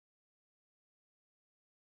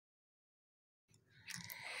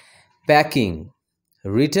Packing,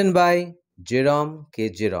 written by Jerome K.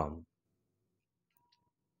 Jerome.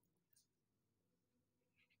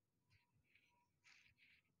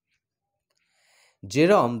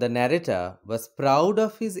 Jerome, the narrator, was proud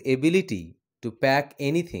of his ability to pack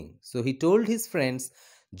anything, so he told his friends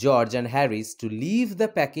George and Harris to leave the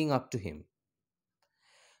packing up to him.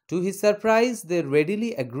 To his surprise, they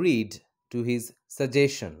readily agreed to his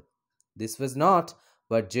suggestion. This was not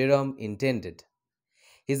what Jerome intended.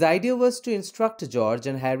 His idea was to instruct George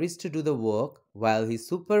and Harris to do the work while he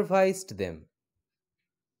supervised them.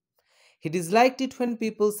 He disliked it when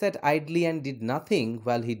people sat idly and did nothing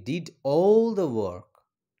while he did all the work.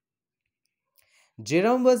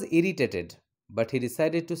 Jerome was irritated, but he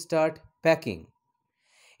decided to start packing.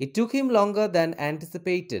 It took him longer than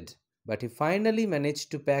anticipated, but he finally managed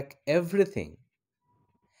to pack everything.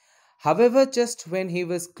 However, just when he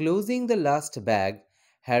was closing the last bag,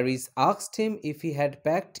 Harris asked him if he had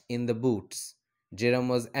packed in the boots. Jerome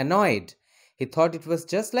was annoyed. He thought it was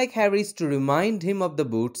just like Harris to remind him of the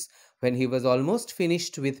boots when he was almost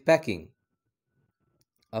finished with packing.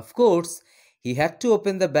 Of course, he had to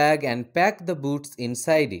open the bag and pack the boots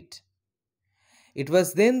inside it. It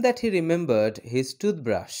was then that he remembered his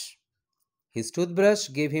toothbrush. His toothbrush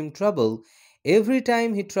gave him trouble every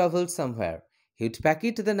time he traveled somewhere. He would pack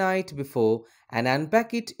it the night before and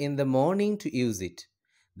unpack it in the morning to use it.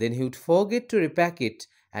 Then he would forget to repack it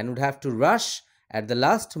and would have to rush at the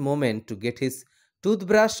last moment to get his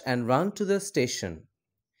toothbrush and run to the station.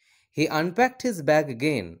 He unpacked his bag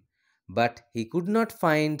again, but he could not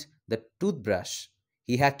find the toothbrush.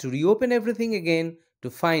 He had to reopen everything again to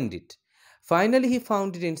find it. Finally, he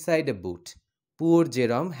found it inside a boot. Poor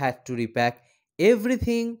Jerome had to repack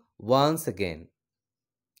everything once again.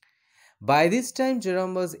 By this time,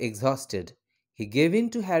 Jerome was exhausted. He gave in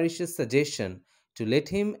to Harris's suggestion to let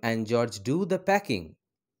him and George do the packing.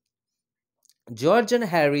 George and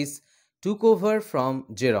Harris took over from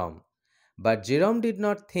Jerome, but Jerome did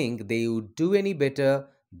not think they would do any better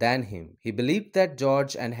than him. He believed that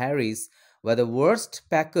George and Harris were the worst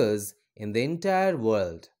packers in the entire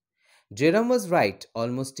world. Jerome was right.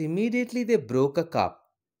 Almost immediately they broke a cup.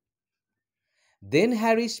 Then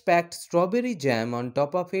Harris packed strawberry jam on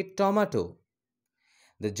top of a tomato.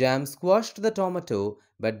 The jam squashed the tomato,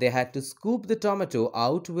 but they had to scoop the tomato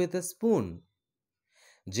out with a spoon.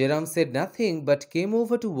 Jerome said nothing but came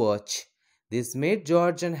over to watch. This made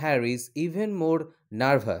George and Harris even more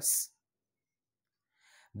nervous.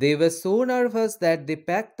 They were so nervous that they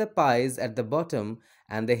packed the pies at the bottom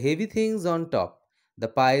and the heavy things on top. The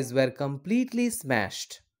pies were completely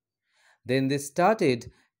smashed. Then they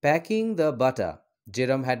started packing the butter.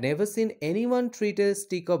 Jerome had never seen anyone treat a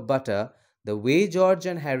stick of butter the way George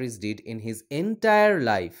and Harris did in his entire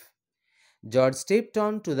life. George stepped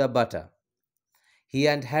on to the butter. He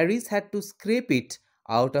and Harris had to scrape it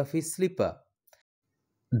out of his slipper.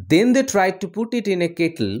 Then they tried to put it in a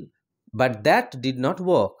kettle, but that did not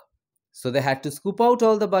work. So they had to scoop out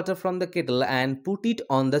all the butter from the kettle and put it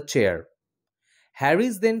on the chair.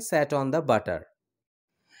 Harris then sat on the butter.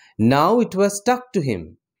 Now it was stuck to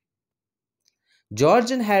him. George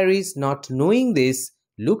and Harris, not knowing this,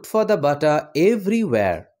 looked for the butter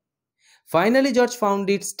everywhere. Finally, George found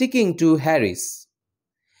it sticking to Harris.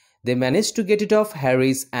 They managed to get it off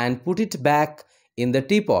Harris and put it back in the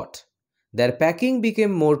teapot. Their packing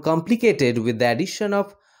became more complicated with the addition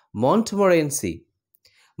of Montmorency.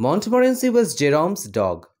 Montmorency was Jerome's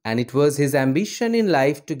dog, and it was his ambition in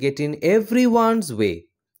life to get in everyone's way.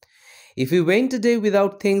 If he went a day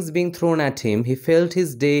without things being thrown at him, he felt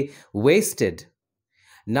his day wasted.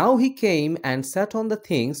 Now he came and sat on the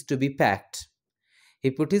things to be packed.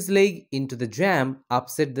 He put his leg into the jam,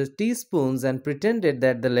 upset the teaspoons, and pretended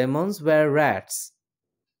that the lemons were rats.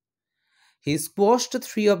 He squashed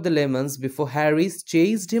 3 of the lemons before Harris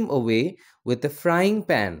chased him away with a frying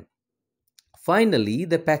pan. Finally,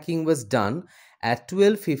 the packing was done at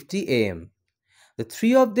 12:50 a.m. The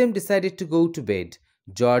 3 of them decided to go to bed.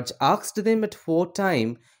 George asked them at what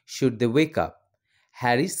time should they wake up.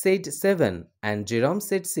 Harris said 7 and Jerome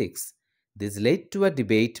said 6. This led to a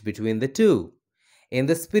debate between the two. In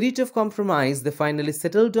the spirit of compromise, they finally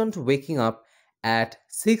settled on waking up at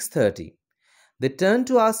 6:30. They turned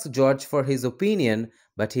to ask George for his opinion,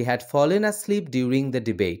 but he had fallen asleep during the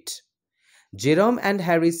debate. Jerome and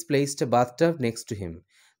Harris placed a bathtub next to him.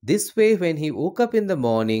 This way, when he woke up in the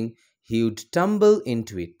morning, he would tumble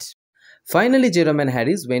into it. Finally, Jerome and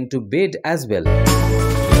Harris went to bed as well.